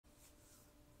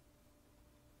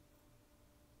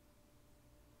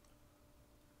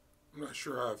I'm not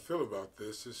sure how I feel about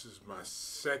this. This is my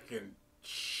second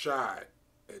shot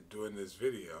at doing this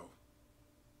video.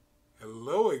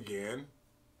 Hello again.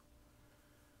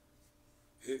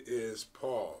 It is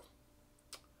Paul.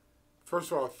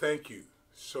 First of all, thank you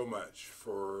so much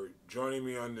for joining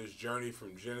me on this journey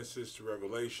from Genesis to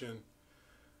Revelation.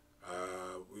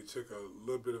 We took a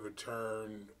little bit of a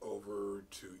turn over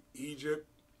to Egypt,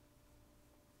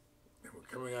 and we're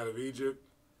coming out of Egypt,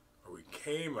 or we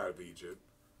came out of Egypt.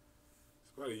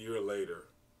 It's about a year later,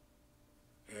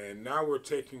 and now we're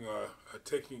getting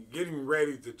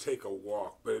ready to take a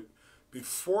walk. But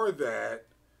before that,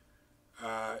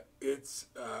 it's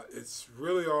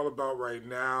really all about right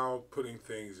now putting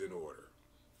things in order.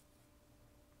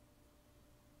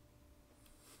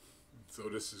 So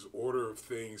this is Order of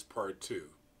Things Part 2.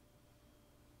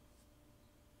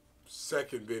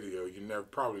 Second video. You're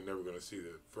probably never going to see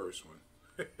the first one.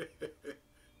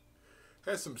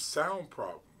 Has some sound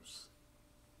problems.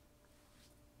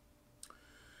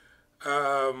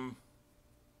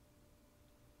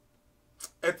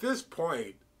 At this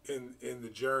point in the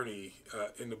journey,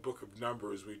 in the book of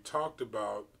Numbers, we talked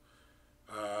about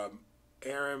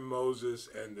Aaron, Moses,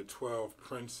 and the 12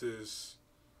 princes.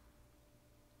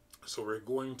 So we're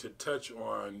going to touch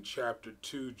on chapter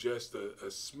 2 just a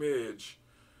smidge,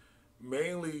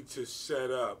 mainly to set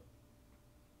up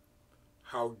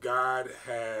how God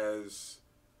has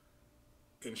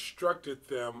instructed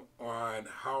them on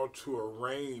how to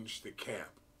arrange the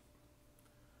camp,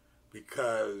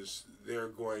 because they're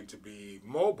going to be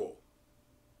mobile.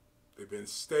 They've been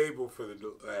stable for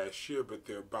the last year, but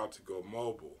they're about to go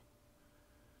mobile.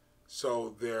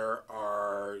 So there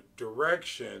are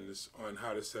directions on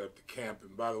how to set up the camp.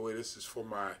 And by the way, this is for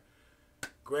my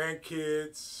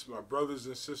grandkids, my brothers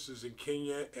and sisters in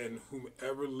Kenya, and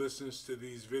whomever listens to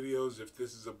these videos. If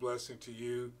this is a blessing to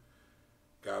you,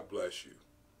 God bless you.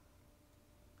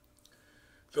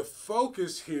 The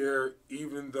focus here,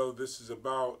 even though this is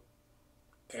about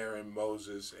Aaron,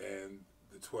 Moses, and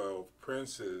the 12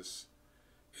 princes,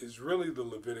 is really the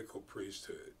Levitical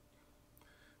priesthood.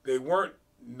 They weren't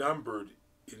numbered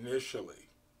initially,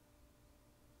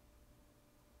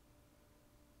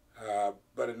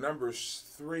 but in Numbers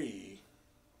 3,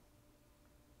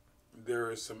 there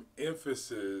is some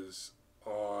emphasis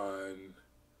on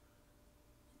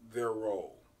their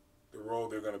role, the role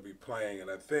they're going to be playing. And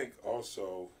I think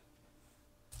also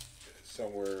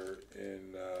somewhere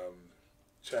in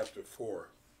chapter 4,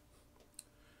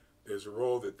 there's a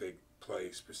role that they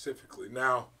play specifically.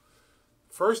 Now,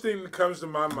 first thing that comes to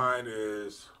my mind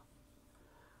is,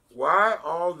 why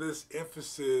all this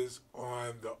emphasis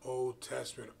on the Old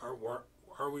Testament?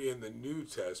 Are we in the New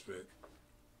Testament?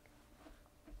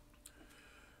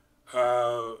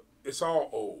 It's all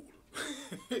old.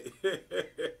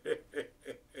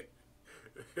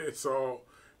 It's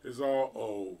all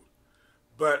old.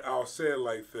 But I'll say it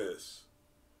like this.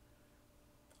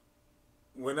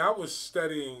 When I was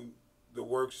studying the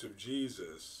works of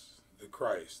Jesus, the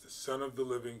Christ, the Son of the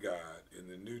living God, in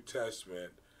the New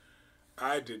Testament,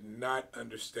 I did not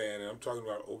understand, and I'm talking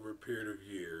about over a period of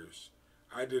years,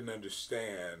 I didn't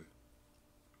understand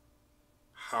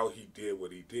how he did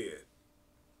what he did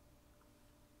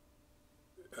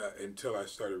until I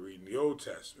started reading the Old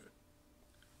Testament.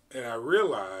 And I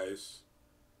realized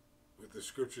what the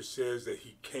scripture says, that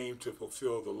he came to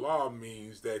fulfill the law,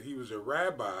 means that he was a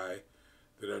rabbi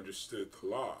that understood the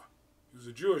law. He was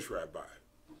a Jewish rabbi.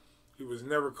 He was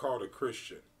never called a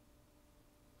Christian.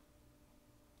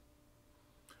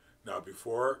 Now,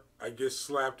 before I get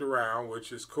slapped around,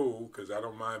 which is cool, because I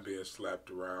don't mind being slapped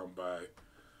around by,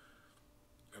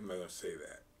 I'm not going to say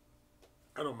that.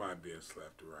 I don't mind being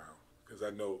slapped around, because I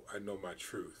know my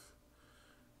truth.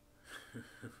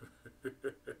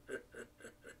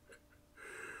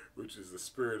 Which is the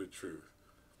spirit of truth.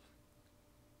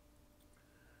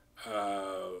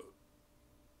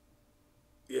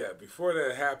 Yeah, before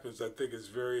that happens, I think it's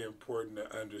very important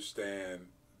to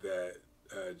understand that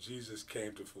Jesus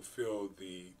came to fulfill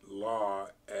the law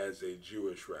as a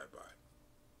Jewish rabbi.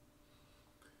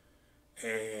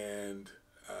 And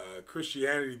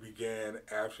Christianity began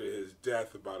after his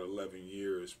death, about 11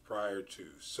 years prior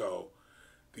to. So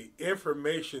the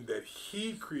information that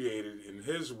he created in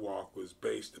his walk was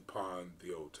based upon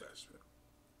the Old Testament.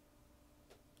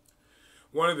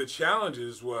 One of the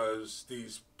challenges was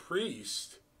these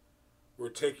priests were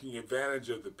taking advantage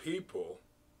of the people,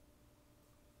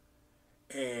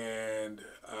 and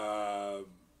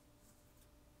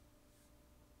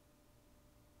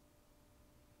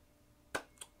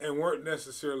weren't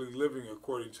necessarily living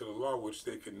according to the law, which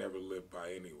they could never live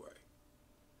by anyway.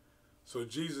 So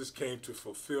Jesus came to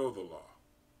fulfill the law.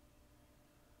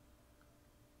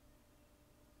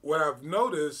 what I've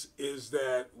noticed is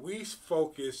that we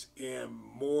focus in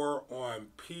more on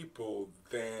people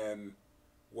than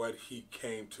what he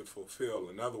came to fulfill.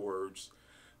 In other words,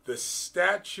 the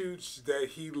statutes that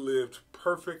he lived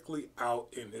perfectly out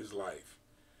in his life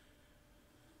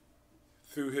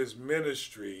through his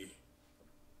ministry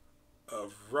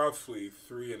of roughly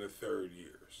 3 1/3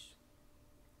 years.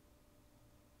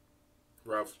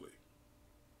 Roughly.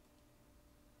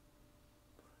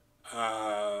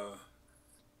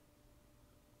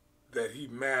 That he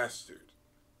mastered,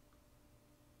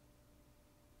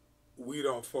 we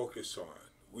don't focus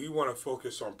on. We want to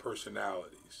focus on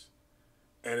personalities.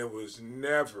 And it was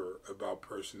never about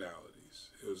personalities.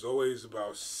 It was always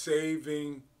about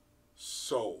saving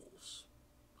souls.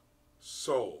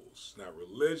 Souls, not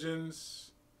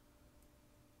religions,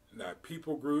 not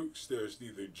people groups. There's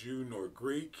neither Jew nor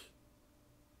Greek.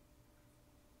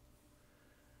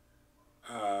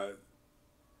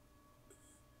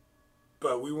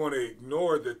 But we want to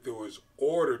ignore that there was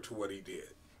order to what he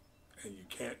did. And you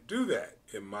can't do that,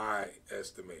 in my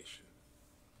estimation.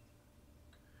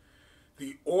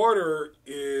 The order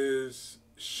is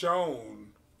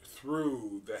shown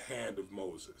through the hand of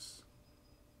Moses.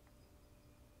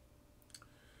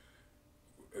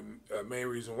 The main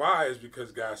reason why is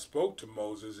because God spoke to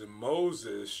Moses, and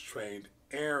Moses trained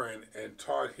Aaron and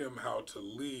taught him how to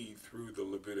lead through the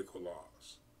Levitical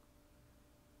laws.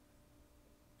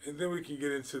 And then we can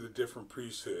get into the different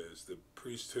priesthoods, the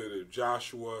priesthood of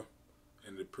Joshua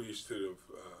and the priesthood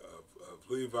of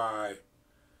Levi.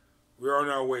 We're on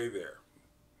our way there.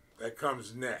 That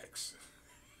comes next.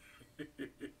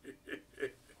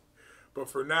 But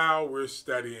for now, we're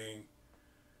studying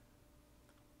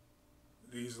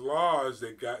these laws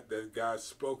that God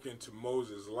spoke into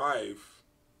Moses' life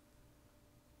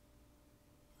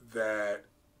that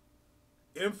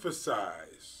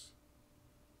emphasize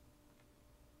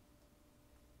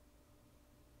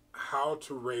how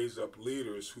to raise up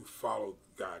leaders who follow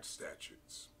God's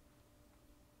statutes.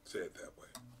 Say it that way.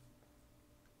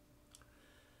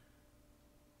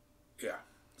 Yeah.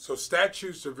 So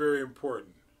statutes are very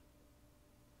important.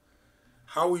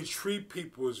 How we treat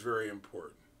people is very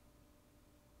important.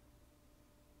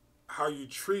 How you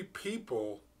treat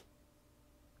people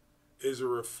is a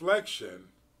reflection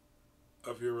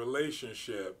of your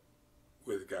relationship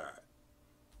with God.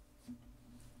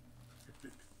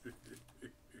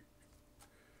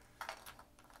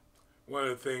 One of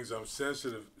the things I'm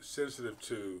sensitive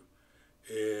to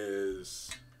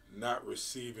is not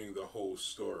receiving the whole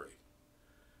story.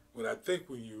 When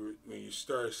you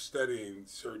start studying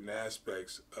certain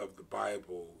aspects of the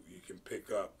Bible, you can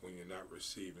pick up when you're not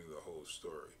receiving the whole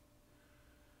story.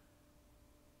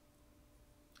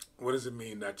 What does it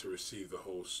mean not to receive the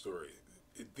whole story?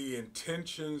 The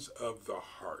intentions of the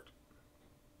heart.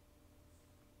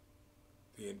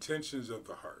 The intentions of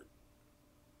the heart.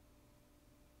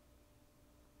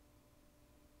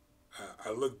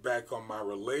 I look back on my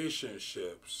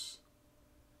relationships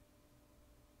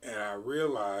and I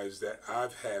realize that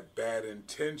I've had bad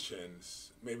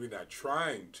intentions, maybe not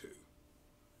trying to,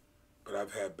 but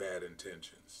I've had bad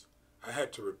intentions. I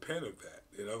had to repent of that.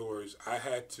 In other words, I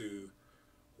had to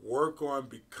work on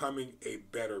becoming a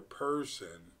better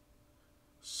person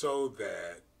so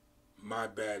that my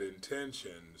bad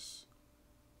intentions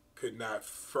could not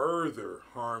further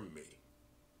harm me,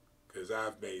 because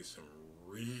I've made some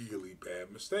really bad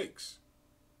mistakes.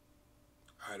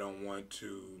 I don't want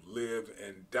to live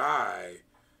and die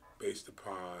based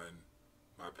upon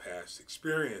my past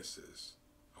experiences.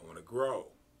 I want to grow.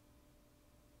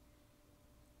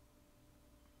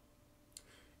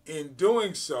 In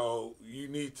doing so, you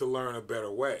need to learn a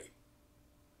better way.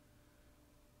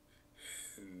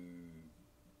 And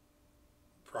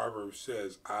Proverbs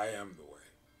says, I am the way,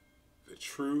 the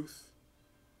truth,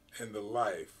 and the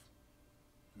life.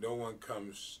 No one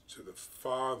comes to the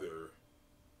Father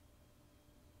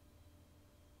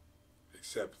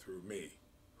except through me.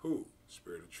 Who?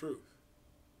 Spirit of truth.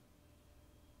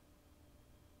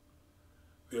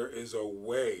 There is a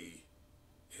way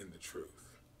in the truth.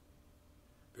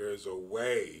 There is a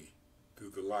way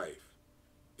through the life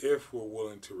if we're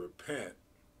willing to repent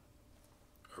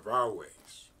of our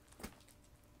ways.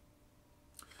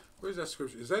 Where's that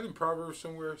scripture? Is that in Proverbs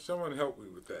somewhere? Someone help me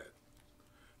with that.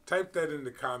 Type that in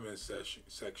the comment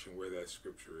section where that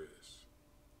scripture is.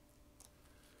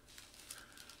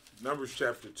 Numbers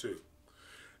chapter 2.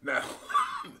 Now,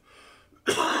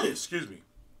 excuse me.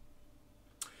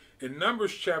 In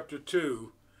Numbers chapter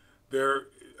 2,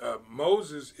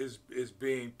 Moses is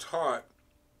being taught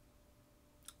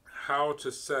how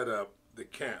to set up the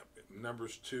camp.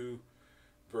 Numbers 2,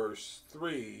 verse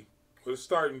 3. Let's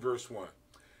start in verse 1.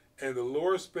 And the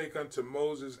Lord spake unto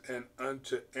Moses and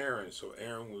unto Aaron, so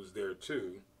Aaron was there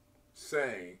too,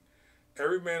 saying,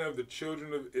 Every man of the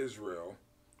children of Israel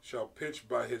shall pitch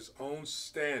by his own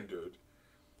standard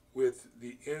with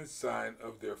the ensign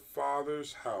of their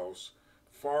father's house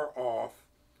far off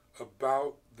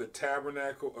about the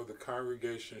tabernacle of the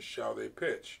congregation shall they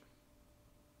pitch.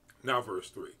 Now verse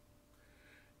 3.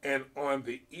 And on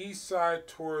the east side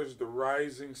towards the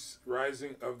rising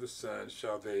of the sun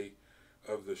shall they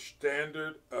of the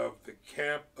standard of the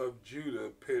camp of Judah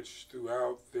pitch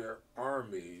throughout their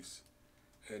armies,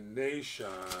 and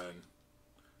Nashon,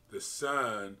 the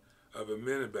son of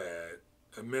Amminadab,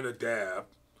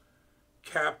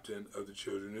 captain of the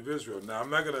children of Israel. Now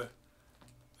I'm not going to,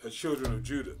 the children of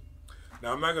Judah.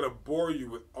 Now I'm not going to bore you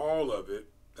with all of it.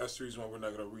 That's the reason why we're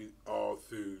not going to read all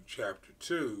through chapter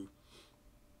 2.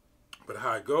 But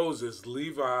how it goes is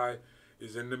Levi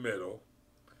is in the middle,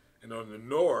 and on the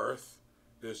north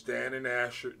there's Dan,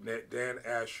 Asher,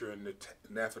 and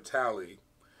Naphtali.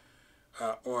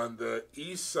 On the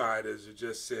east side, as it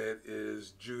just said,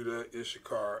 is Judah,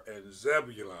 Issachar, and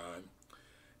Zebulun.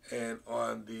 And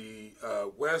on the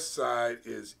west side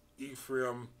is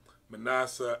Ephraim,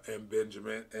 Manasseh, and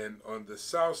Benjamin. And on the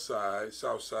south side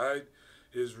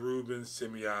is Reuben,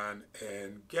 Simeon,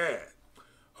 and Gad.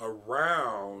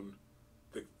 Around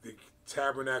the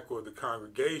tabernacle of the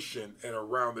congregation, and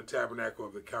around the tabernacle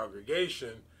of the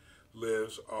congregation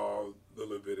lives all the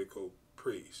Levitical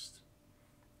priests.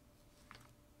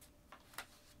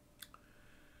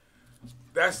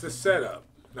 That's the setup.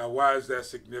 Now, why is that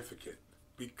significant?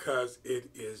 Because it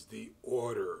is the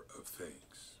order of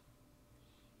things.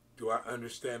 Do I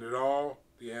understand it all?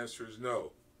 The answer is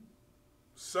no.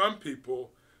 Some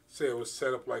people say it was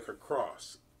set up like a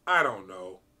cross. I don't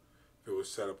know if it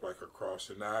was set up like a cross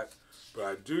or not, but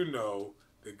I do know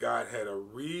that God had a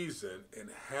reason and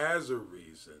has a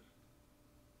reason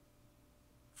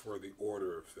for the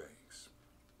order of things.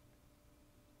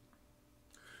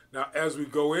 Now, as we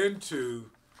go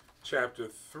into chapter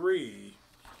 3,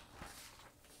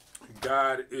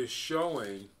 God is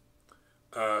showing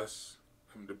us,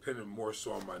 I'm depending more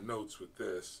so on my notes with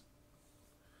this,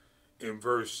 in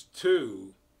verse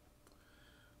 2,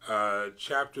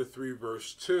 chapter 3,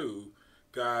 verse 2,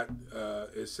 God,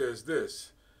 it says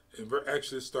this,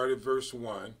 actually it started verse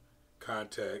 1,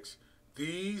 context,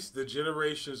 These, the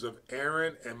generations of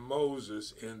Aaron and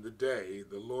Moses in the day,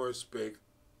 the Lord spake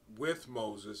with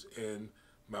Moses in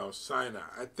Mount Sinai.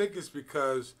 I think it's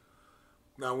because,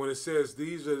 now when it says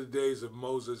these are the days of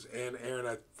Moses and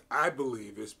Aaron, I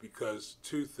believe it's because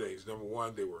two things. Number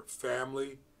one, they were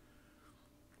family,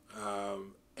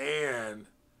 and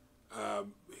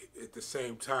at the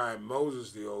same time,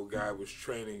 Moses, the old guy, was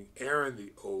training Aaron,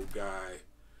 the old guy,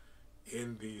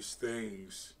 in these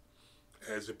things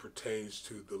as it pertains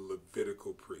to the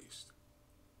Levitical priest.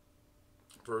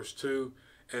 Verse 2,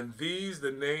 And these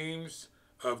the names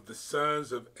of the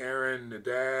sons of Aaron,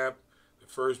 Nadab, the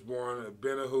firstborn of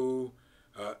Abihu,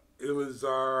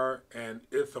 Eleazar, and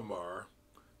Ithamar.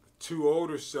 The two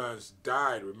older sons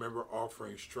died, remember,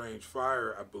 offering strange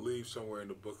fire, I believe somewhere in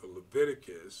the book of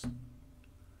Leviticus.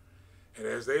 And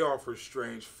as they offered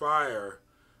strange fire,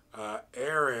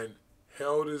 Aaron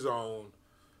held his own,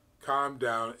 calmed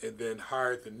down, and then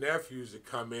hired the nephews to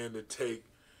come in to take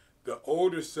the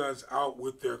older sons out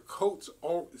with their coats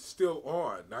still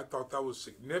on. And I thought that was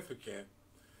significant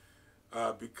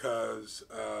because,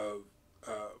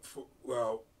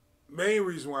 main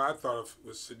reason why I thought it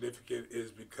was significant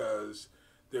is because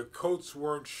their coats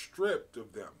weren't stripped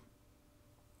of them.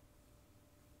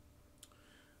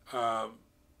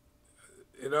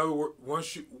 In other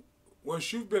words,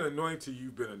 once you've been anointed,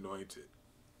 you've been anointed.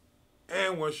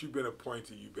 And once you've been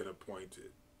appointed, you've been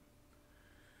appointed.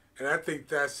 And I think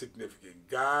that's significant.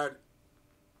 God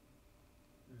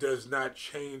does not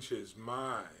change his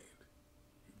mind.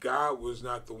 God was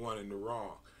not the one in the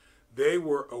wrong. They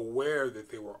were aware that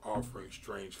they were offering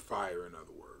strange fire, in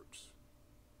other words.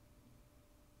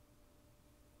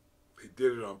 They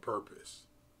did it on purpose.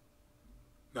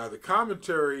 Now, the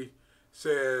commentary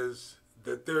says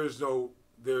that there's no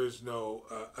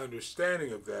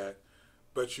understanding of that,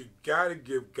 but you got to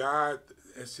give God,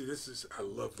 and see, this is, I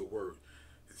love the word,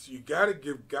 you got to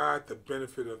give God the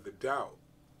benefit of the doubt.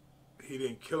 He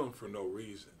didn't kill him for no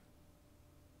reason.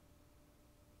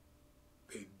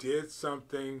 They did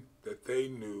something that they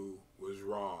knew was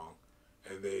wrong,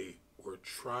 and they were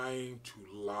trying to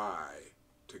lie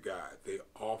to God. They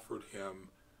offered him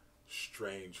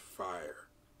strange fire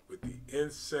with the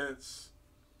incense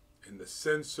and the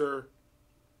censer.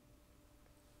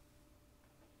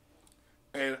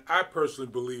 And I I personally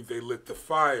believe they lit the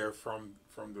fire from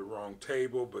the wrong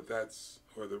table, but that's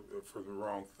for the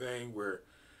wrong thing where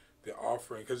the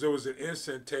offering, because there was an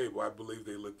incense table. I believe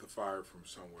they lit the fire from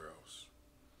somewhere else,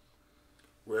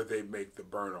 where they make the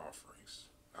burnt offerings.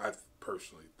 I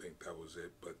personally think that was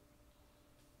it, but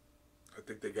I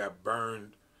think they got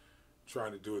burned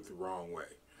trying to do it the wrong way.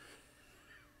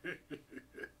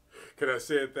 Can I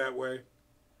say it that way?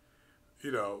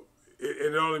 You know,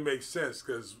 it only makes sense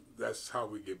because that's how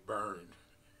we get burned.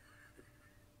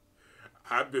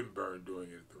 I've been burned doing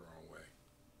it the wrong way.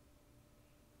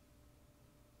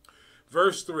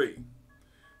 Verse 3.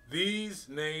 These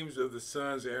names of the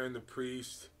sons of Aaron the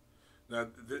priest. Now,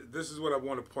 this is what I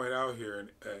want to point out here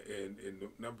in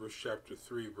Numbers chapter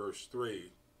 3, verse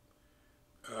 3.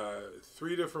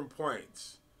 3 different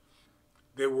points.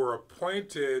 They were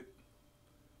appointed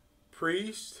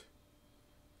priests,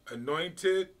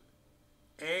 anointed,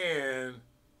 and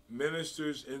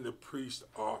ministers in the priest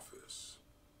office.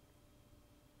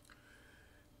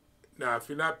 Now, if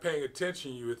you're not paying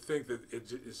attention, you would think that it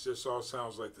just all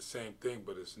sounds like the same thing,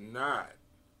 but it's not.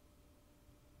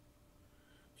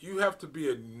 You have to be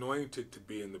anointed to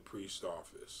be in the priest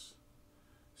office.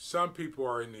 Some people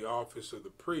are in the office of the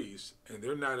priest, and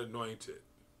they're not anointed.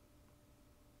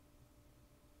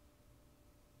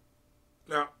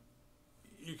 Now,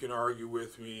 you can argue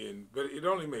with me, but it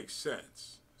only makes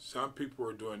sense. Some people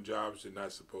are doing jobs they're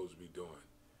not supposed to be doing.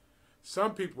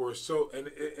 Some people are so,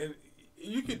 and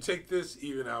you can take this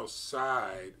even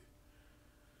outside.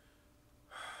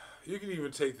 You can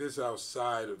even take this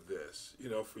outside of this. You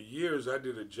know, for years I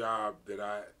did a job that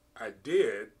I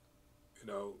did, you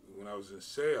know, when I was in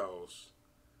sales,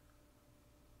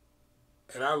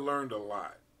 and I learned a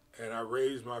lot. And I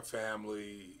raised my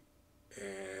family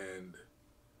and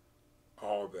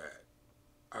all that.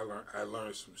 I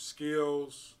learned some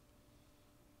skills,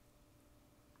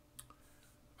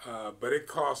 but it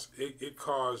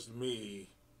caused me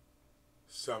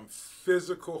some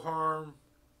physical harm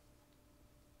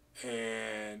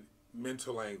and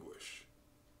mental anguish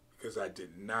because I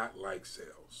did not like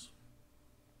sales.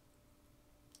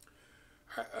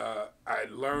 I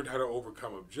learned how to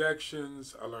overcome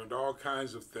objections. I learned all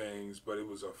kinds of things, but it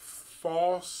was a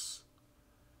false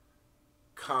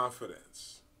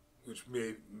confidence, which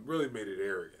really made it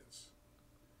arrogance.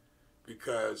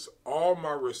 Because all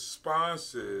my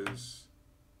responses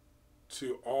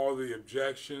to all the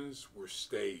objections were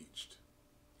staged.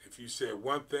 If you said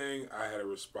one thing, I had a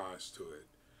response to it.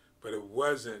 But it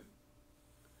wasn't.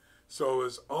 So it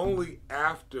was only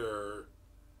after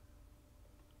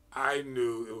I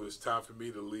knew it was time for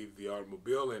me to leave the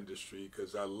automobile industry,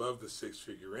 because I love the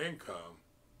six-figure income,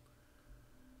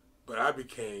 but I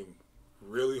became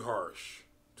really harsh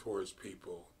towards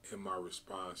people in my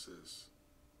responses.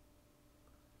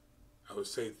 I would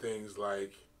say things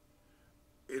like,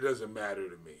 it doesn't matter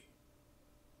to me.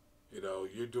 You know,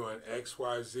 you're doing X,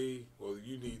 Y, Z. Well,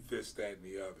 you need this, that, and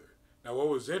the other. Now, what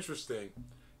was interesting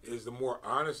is the more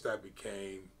honest I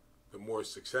became, the more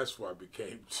successful I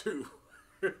became too.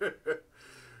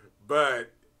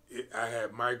 But I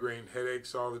had migraine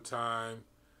headaches all the time.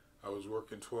 I was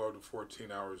working 12 to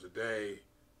 14 hours a day.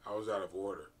 I was out of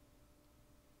order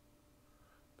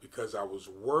because I was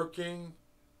working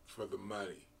for the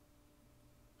money.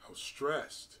 I was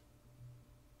stressed.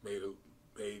 You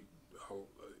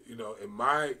know, in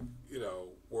my,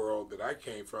 world that I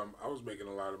came from, I was making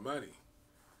a lot of money.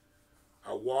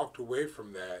 I walked away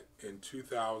from that in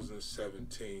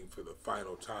 2017 for the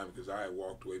final time, because I had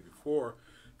walked away before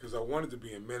because I wanted to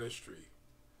be in ministry.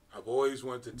 I've always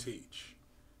wanted to teach.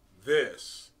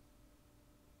 This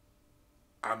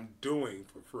I'm doing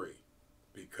for free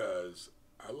because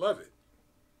I love it.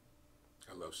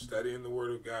 I love studying the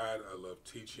Word of God. I love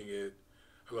teaching it.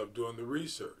 I love doing the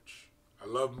research. I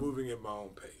love moving at my own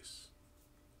pace.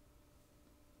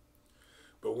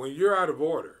 But when you're out of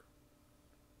order,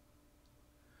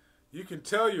 you can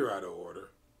tell you're out of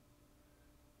order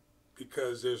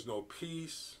because there's no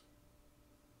peace.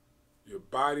 Your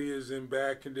body is in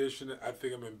bad condition. I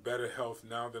think I'm in better health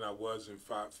now than I was in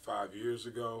five years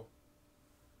ago.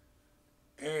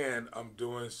 And I'm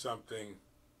doing something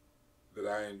that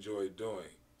I enjoy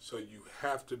doing. So you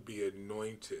have to be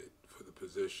anointed for the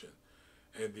position.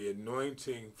 And the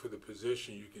anointing for the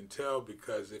position, you can tell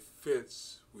because it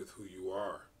fits with who you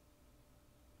are.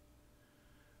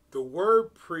 The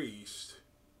word priest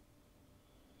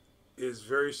is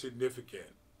very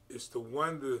significant. It's the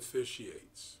one that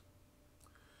officiates.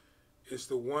 It's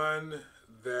the one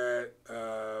that,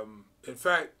 in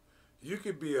fact, you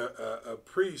could be a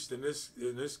priest in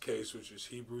this case, which is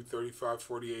Hebrew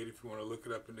 35:48. If you want to look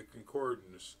it up in the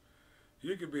concordance,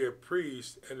 You could be a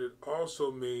priest, and it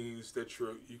also means that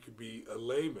you could be a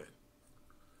layman.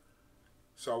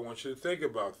 So I want you to think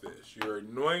about this. You're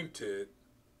anointed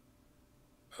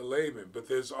a layman, but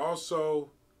there's also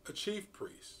a chief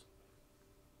priest.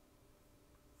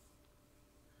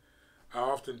 I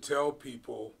often tell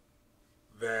people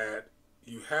that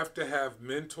you have to have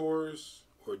mentors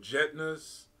or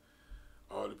jetnas,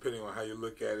 or depending on how you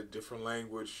look at it, different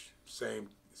language, same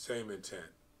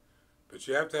intent. But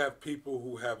you have to have people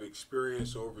who have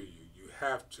experience over you. You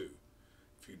have to.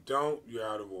 If you don't, you're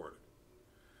out of order.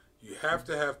 You have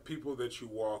to have people that you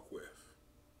walk with.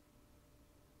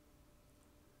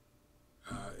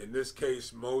 In this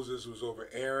case, Moses was over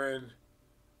Aaron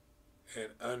and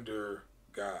under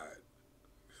God.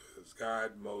 It's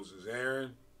God, Moses,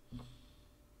 Aaron.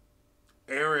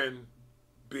 Aaron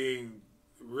being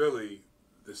really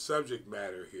the subject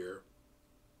matter here.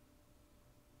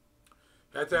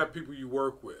 You have to have people you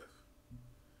work with.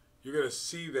 You're going to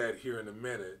see that here in a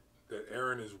minute, that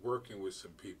Aaron is working with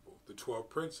some people. The 12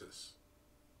 princes.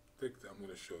 I think I'm going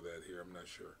to show that here. I'm not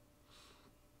sure.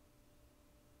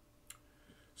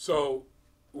 So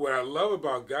what I love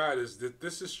about God is that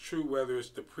this is true whether it's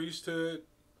the priesthood,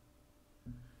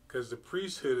 because the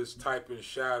priesthood is type and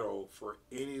shadow for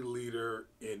any leader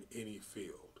in any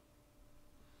field.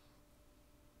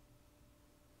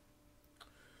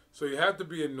 So you have to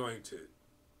be anointed.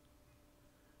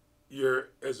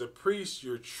 As a priest,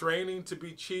 you're training to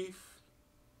be chief.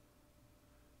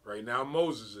 Right now,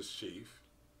 Moses is chief.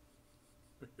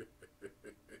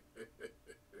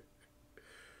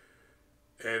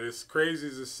 And as crazy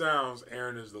as it sounds,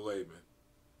 Aaron is the layman.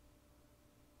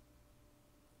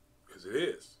 Because it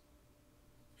is.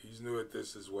 He's new at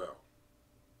this as well.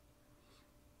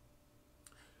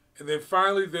 And then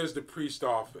finally, there's the priest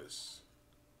office.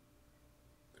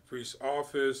 The priest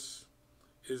office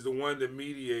is the one that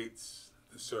mediates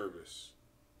the service.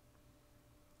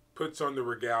 Puts on the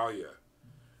regalia.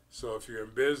 So if you're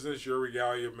in business, your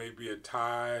regalia may be a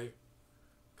tie,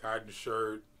 cotton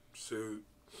shirt, suit.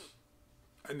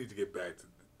 I need to get back to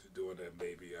doing that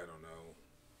maybe, I don't know.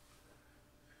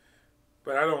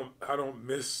 But I don't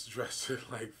miss dressing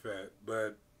like that.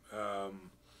 But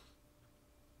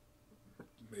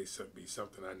may be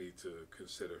something I need to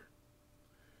consider.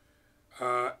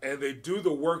 And they do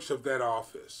the works of that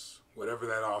office, whatever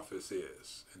that office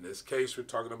is. In this case, we're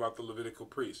talking about the Levitical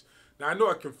priest. Now, I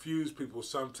know I confuse people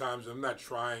sometimes. I'm not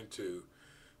trying to,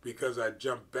 because I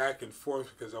jump back and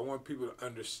forth, because I want people to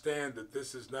understand that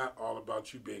this is not all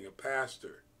about you being a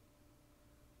pastor,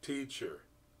 teacher,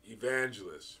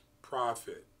 evangelist,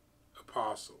 prophet,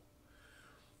 apostle.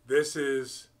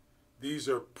 These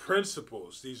are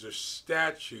principles. These are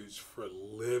statutes for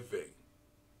living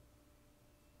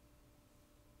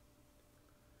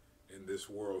in this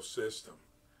world system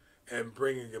and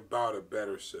bringing about a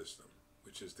better system,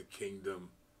 which is the kingdom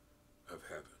of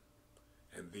heaven.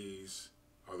 And these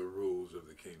are the rules of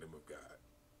the kingdom of God.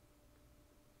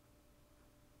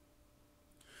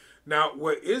 Now,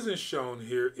 what isn't shown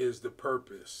here is the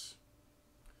purpose.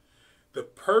 The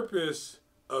purpose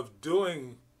of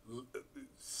doing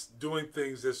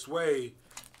things this way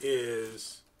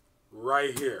is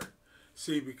right here.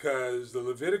 See, because the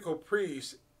Levitical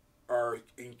priests are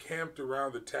encamped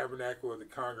around the tabernacle of the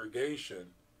congregation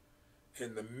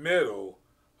in the middle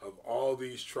of all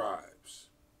these tribes.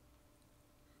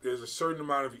 There's a certain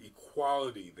amount of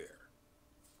equality there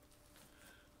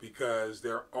because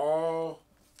they're all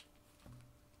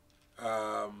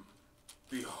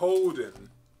beholden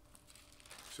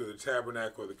to the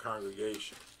tabernacle of the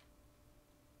congregation,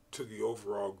 to the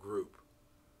overall group,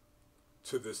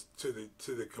 to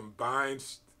the combined,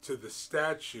 to the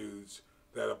statutes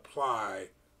that apply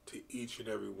to each and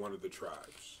every one of the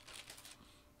tribes.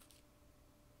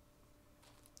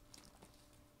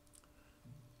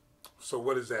 So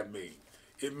what does that mean?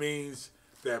 It means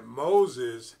that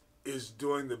Moses is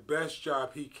doing the best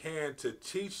job he can to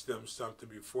teach them something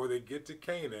before they get to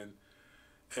Canaan,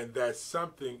 and that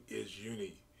something is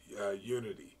unity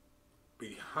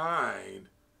behind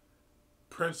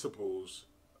principles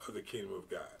of the kingdom of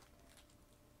God.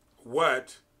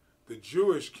 What the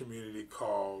Jewish community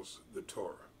calls the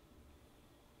Torah.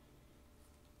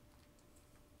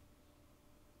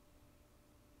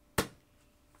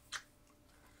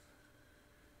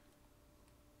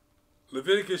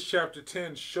 Leviticus chapter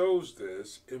 10 shows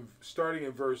this. Starting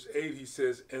in verse 8, he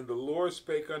says, "And the Lord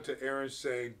spake unto Aaron,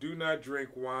 saying, Do not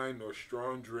drink wine nor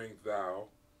strong drink thou,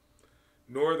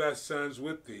 nor thy sons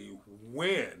with thee,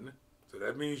 when," so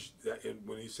that means, that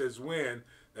when he says when,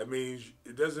 that means,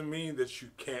 it doesn't mean that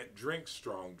you can't drink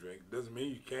strong drink. It doesn't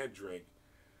mean you can't drink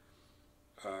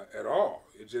at all.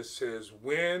 It just says,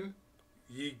 when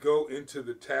ye go into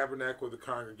the tabernacle of the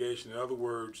congregation. In other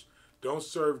words, don't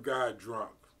serve God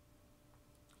drunk,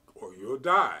 or you'll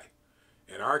die.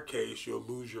 In our case, you'll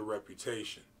lose your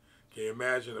reputation. Can you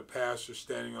imagine a pastor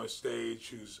standing on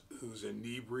stage who's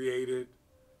inebriated,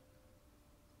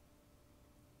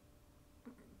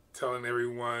 telling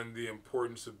everyone the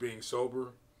importance of being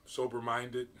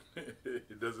sober-minded?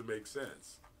 It doesn't make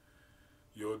sense.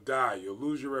 You'll die. You'll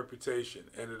lose your reputation.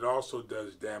 And it also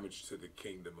does damage to the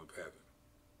kingdom of heaven.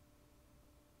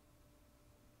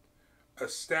 A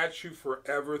statute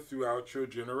forever throughout your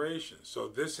generations. So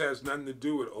this has nothing to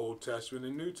do with Old Testament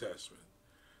and New Testament.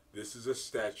 This is a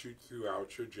statute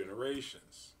throughout your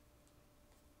generations.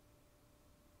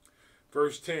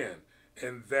 Verse 10,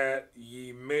 and that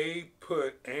ye may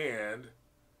put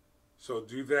so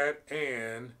do that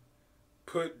and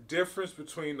put difference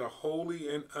between the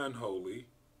holy and unholy,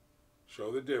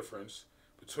 show the difference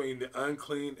between the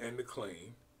unclean and the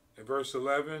clean. In verse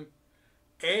 11,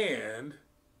 and,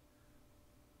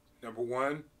 number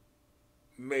 1,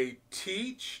 may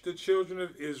teach the children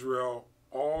of Israel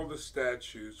all the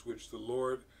statutes which the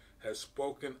Lord has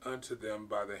spoken unto them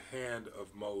by the hand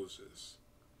of Moses.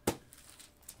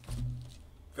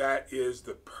 That is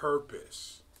the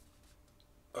purpose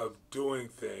of doing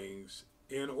things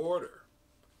in order,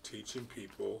 teaching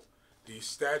people these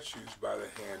statutes by the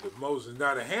hand of Moses.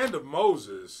 Now, the hand of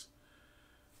Moses,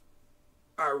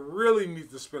 I really need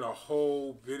to spend a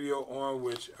whole video on,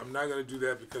 which I'm not going to do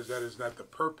that because that is not the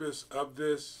purpose of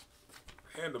this.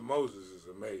 The hand of Moses is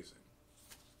amazing.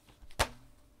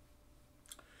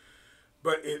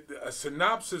 But a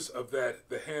synopsis of that,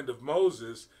 the hand of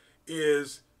Moses,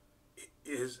 is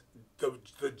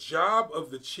the job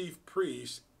of the chief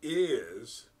priest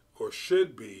is, or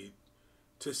should be,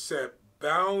 to set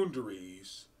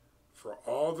boundaries for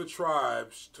all the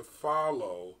tribes to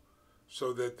follow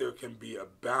so that there can be a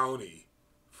bounty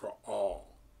for all.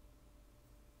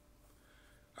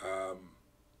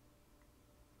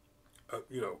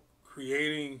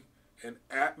 Creating an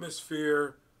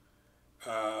atmosphere,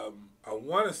 I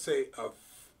want to say, of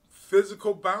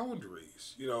physical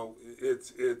boundaries.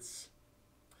 It's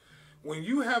when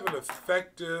you have an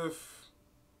effective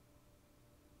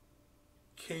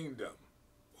kingdom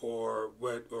or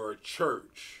a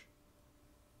church,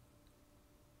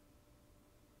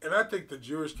 and I think the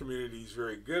Jewish community is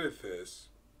very good at this.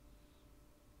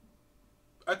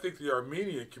 I think the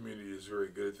Armenian community is very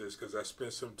good at this because I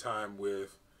spent some time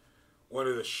with one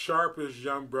of the sharpest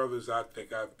young brothers I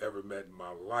think I've ever met in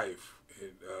my life,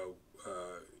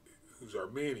 who's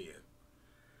Armenian.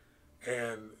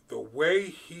 And the way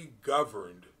he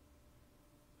governed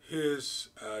his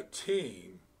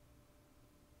team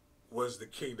was the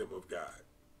kingdom of God.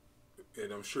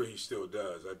 And I'm sure he still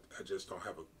does. I just don't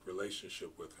have a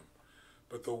relationship with him.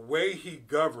 But the way he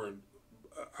governed,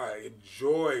 I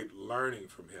enjoyed learning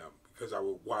from him because I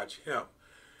would watch him.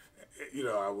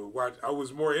 I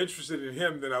was more interested in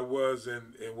him than I was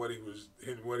in what he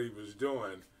was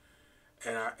doing.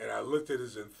 And I looked at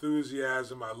his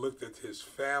enthusiasm. I looked at his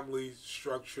family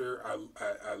structure.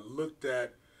 I looked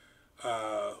at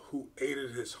who ate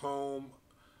at his home.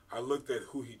 I looked at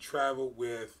who he traveled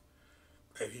with.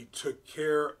 And he took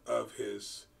care of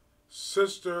his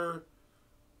sister.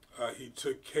 He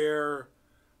took care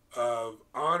of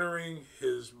honoring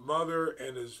his mother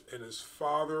and his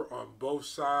father on both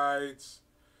sides.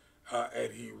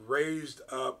 And he raised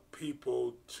up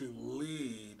people to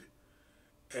lead.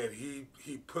 And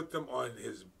he put them on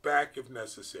his back if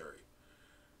necessary.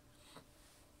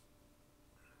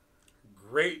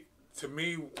 Great, to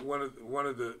me, one of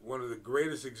the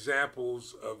greatest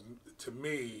examples of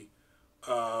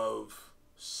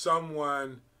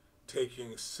someone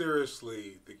taking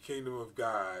seriously the kingdom of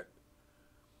God,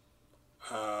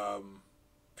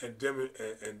 and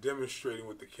demonstrating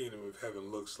what the kingdom of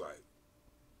heaven looks like.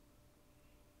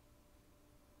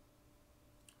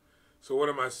 So what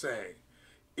am I saying?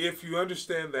 If you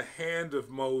understand the hand of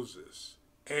Moses,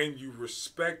 and you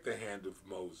respect the hand of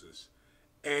Moses,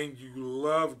 and you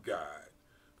love God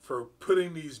for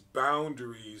putting these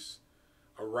boundaries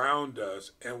around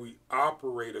us, and we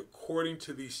operate according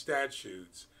to these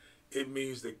statutes, it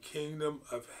means the kingdom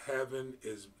of heaven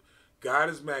is, God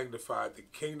is magnified, the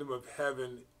kingdom of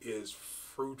heaven is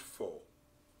fruitful.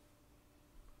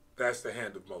 That's the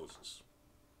hand of Moses.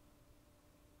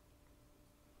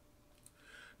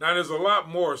 Now, there's a lot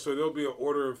more, so there'll be an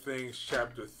order of things,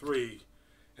 chapter 3.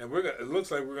 And it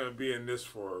looks like we're going to be in this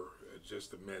for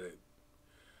just a minute.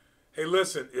 Hey,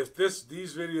 listen, if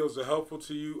these videos are helpful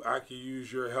to you, I can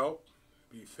use your help.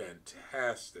 It'd be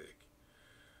fantastic.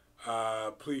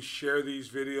 Please share these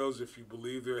videos if you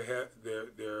believe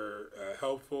they're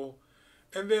helpful.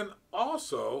 And then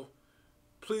also,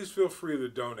 please feel free to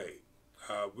donate.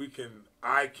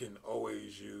 I can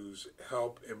always use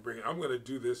help and bring. I'm going to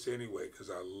do this anyway because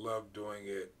I love doing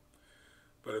it.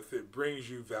 But if it brings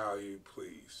you value,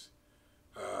 please.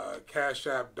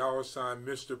 Cashapp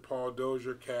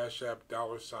 $MrPaulDozier, Cashapp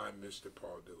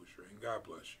 $MrPaulDozier, and God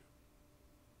bless you.